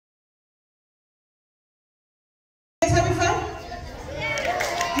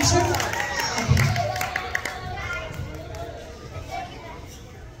You sure?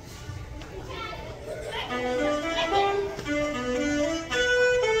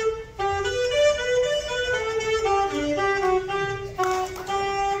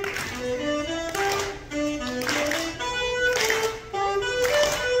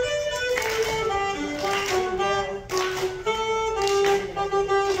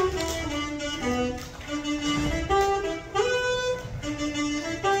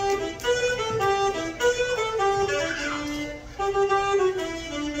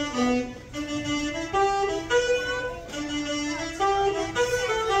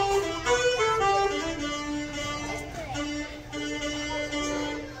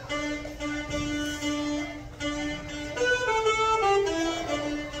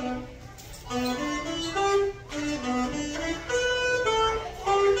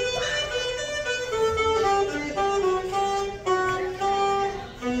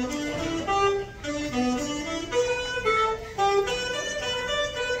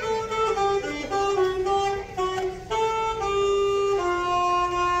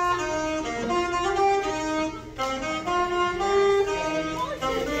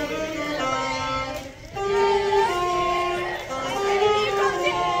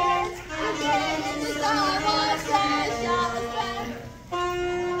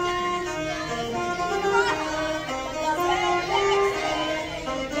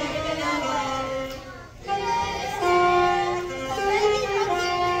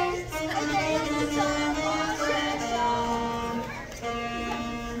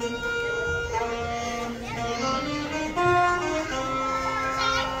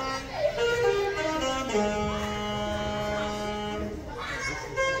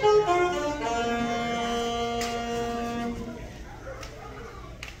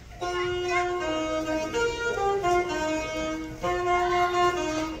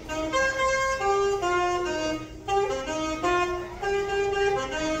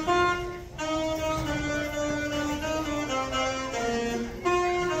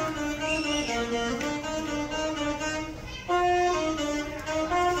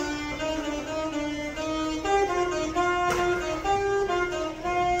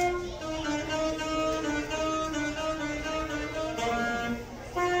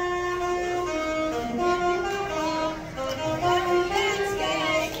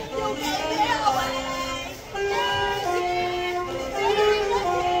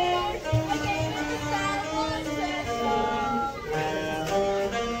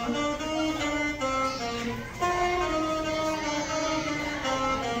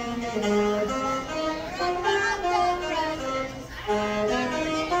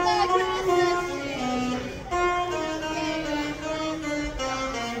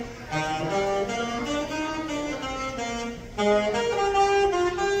 Okay.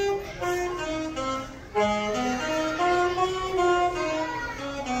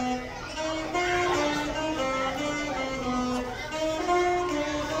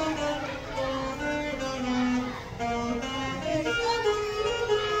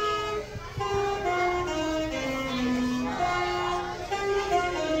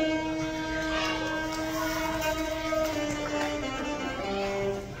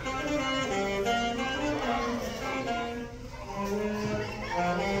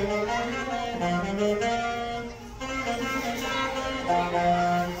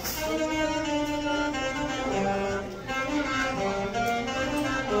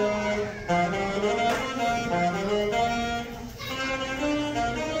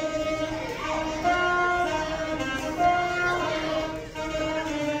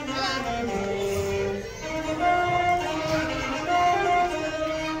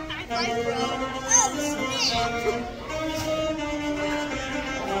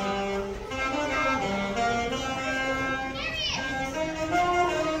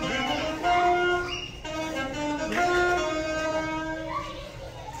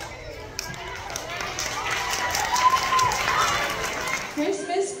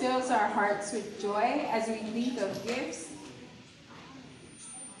 Christmas fills our hearts with joy as we think of gifts,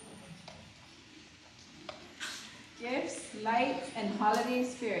 lights, and holiday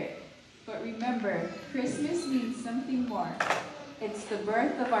spirit. But remember, Christmas means something more. It's the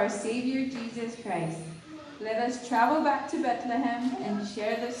birth of our Savior Jesus Christ. Let us travel back to Bethlehem and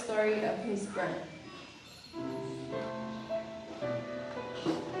share the story of his birth.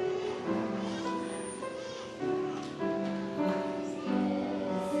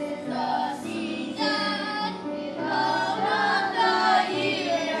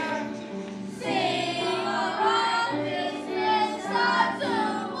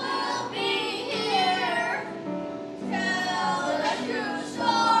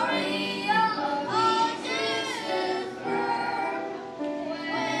 Story.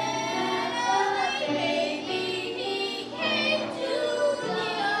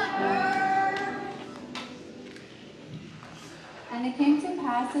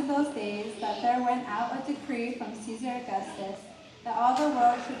 pass in those days that there went out a decree from Caesar Augustus that all the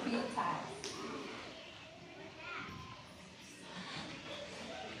world should be taxed.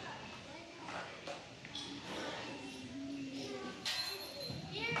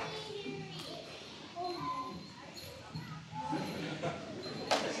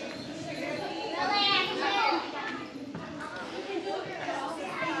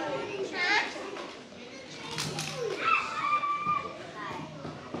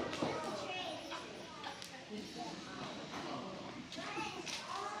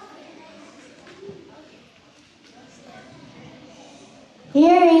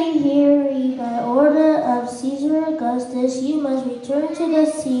 Hear ye, by order of Caesar Augustus, you must return to the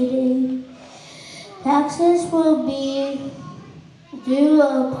city. Taxes will be due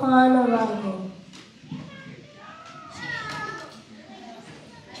upon arrival.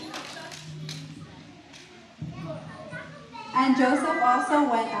 And Joseph also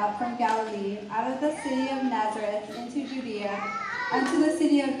went out from Galilee, out of the city of Nazareth, into Judea, unto the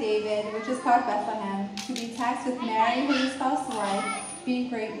city of David, which is called Bethlehem, to be taxed with Mary, his housewife, being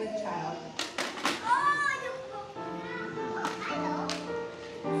great with child.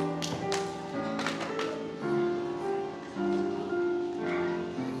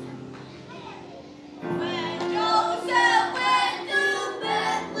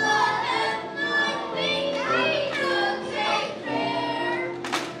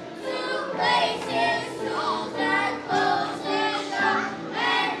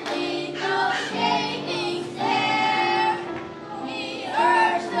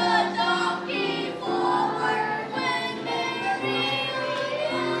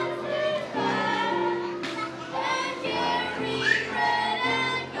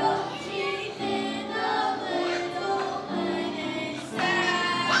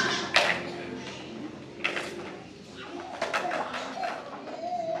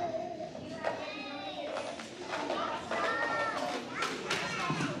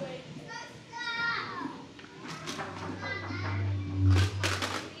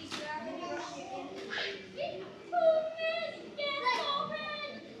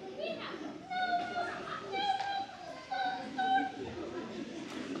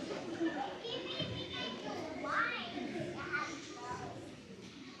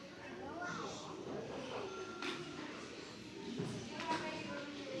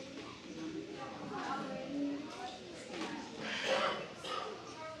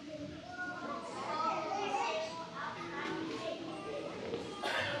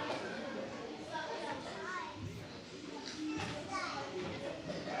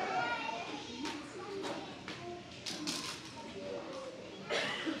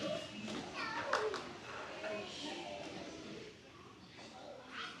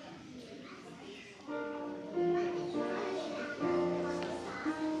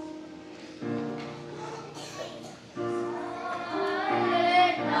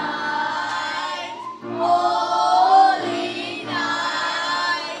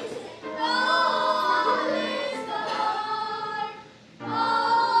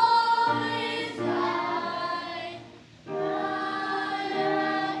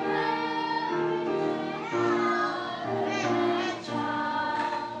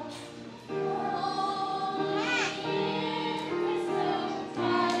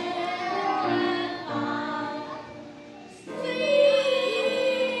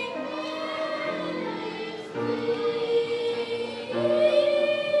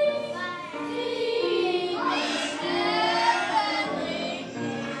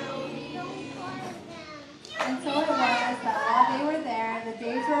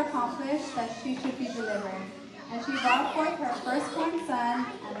 That she should be delivered. And she brought forth her firstborn son,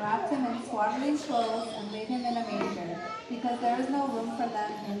 and wrapped him in swaddling clothes, and laid him in a manger, because there was no room for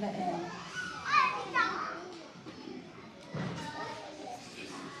them in the inn.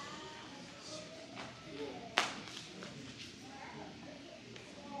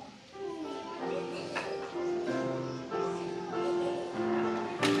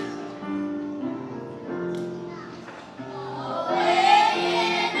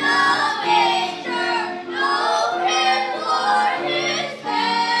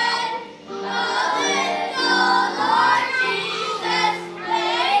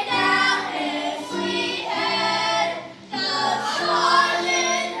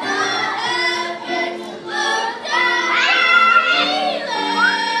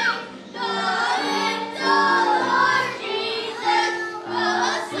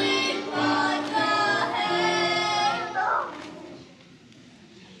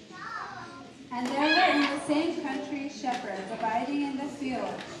 Shepherds abiding in the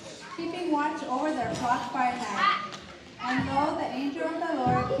field, keeping watch over their flock by night. And lo, the angel of the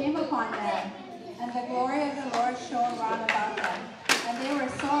Lord came upon them, and the glory of the Lord shone round about them, and they were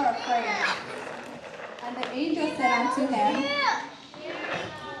sore afraid. And the angel said unto him,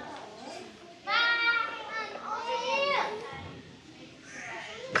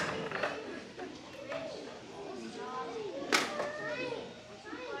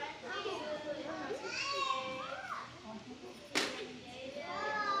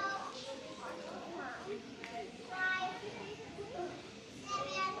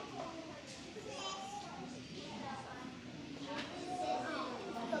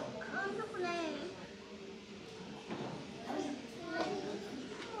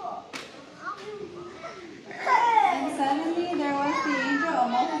 and suddenly there was the angel, a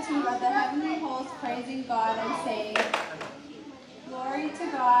multitude of the heavenly host, praising God and saying, Glory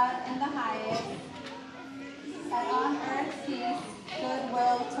to God in the highest, and on earth peace,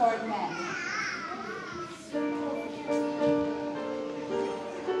 goodwill toward men.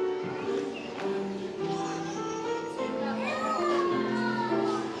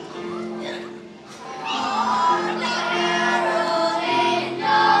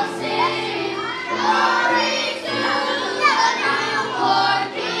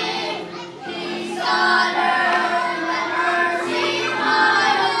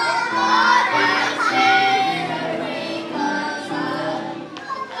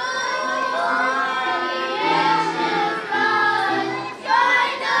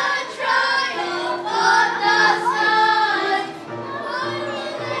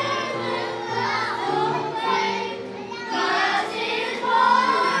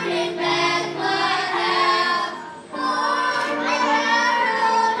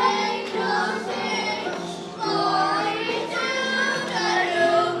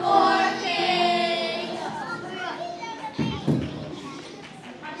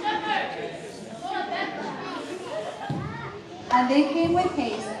 And they came with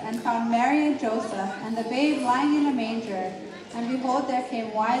haste, and found Mary and Joseph, and the babe lying in a manger. And behold, there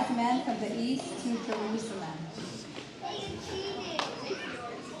came wise men from the east to Jerusalem.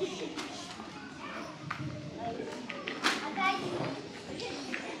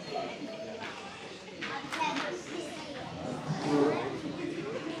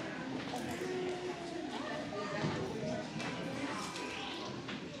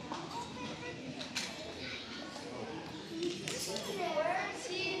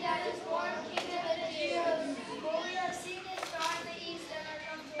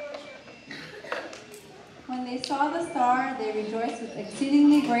 When they saw the star, they rejoiced with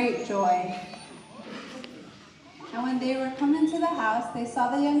exceedingly great joy. And when they were come into the house, they saw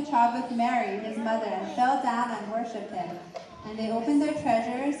the young child with Mary, his mother, and fell down and worshipped him. And they opened their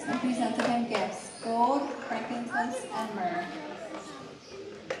treasures and presented him gifts, gold, frankincense, and myrrh.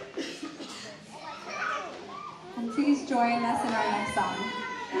 And please join us in our next song.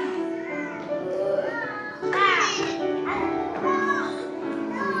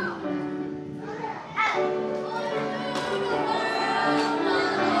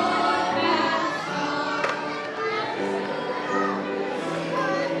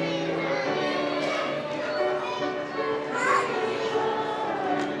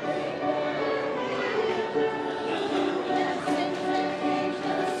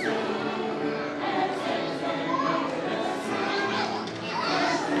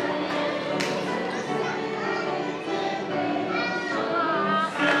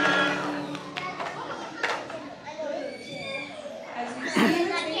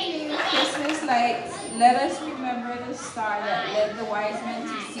 Let us remember the star that led the wise men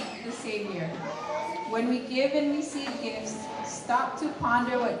to seek the Savior. When we give and receive gifts, stop to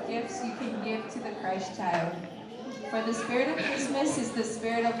ponder what gifts you can give to the Christ child. For the spirit of Christmas is the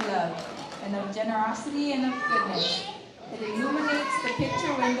spirit of love, and of generosity and of goodness. It illuminates the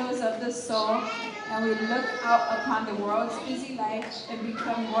picture windows of the soul, and we look out upon the world's busy life and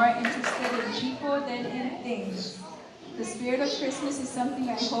become more interested in people than in things. The spirit of Christmas is something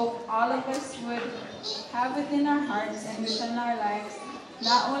I hope all of us would have within our hearts and within our lives,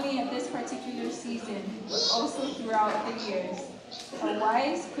 not only at this particular season, but also throughout the years. A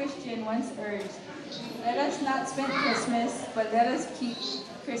wise Christian once urged, let us not spend Christmas, but let us keep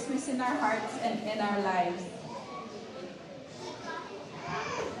Christmas in our hearts and in our lives.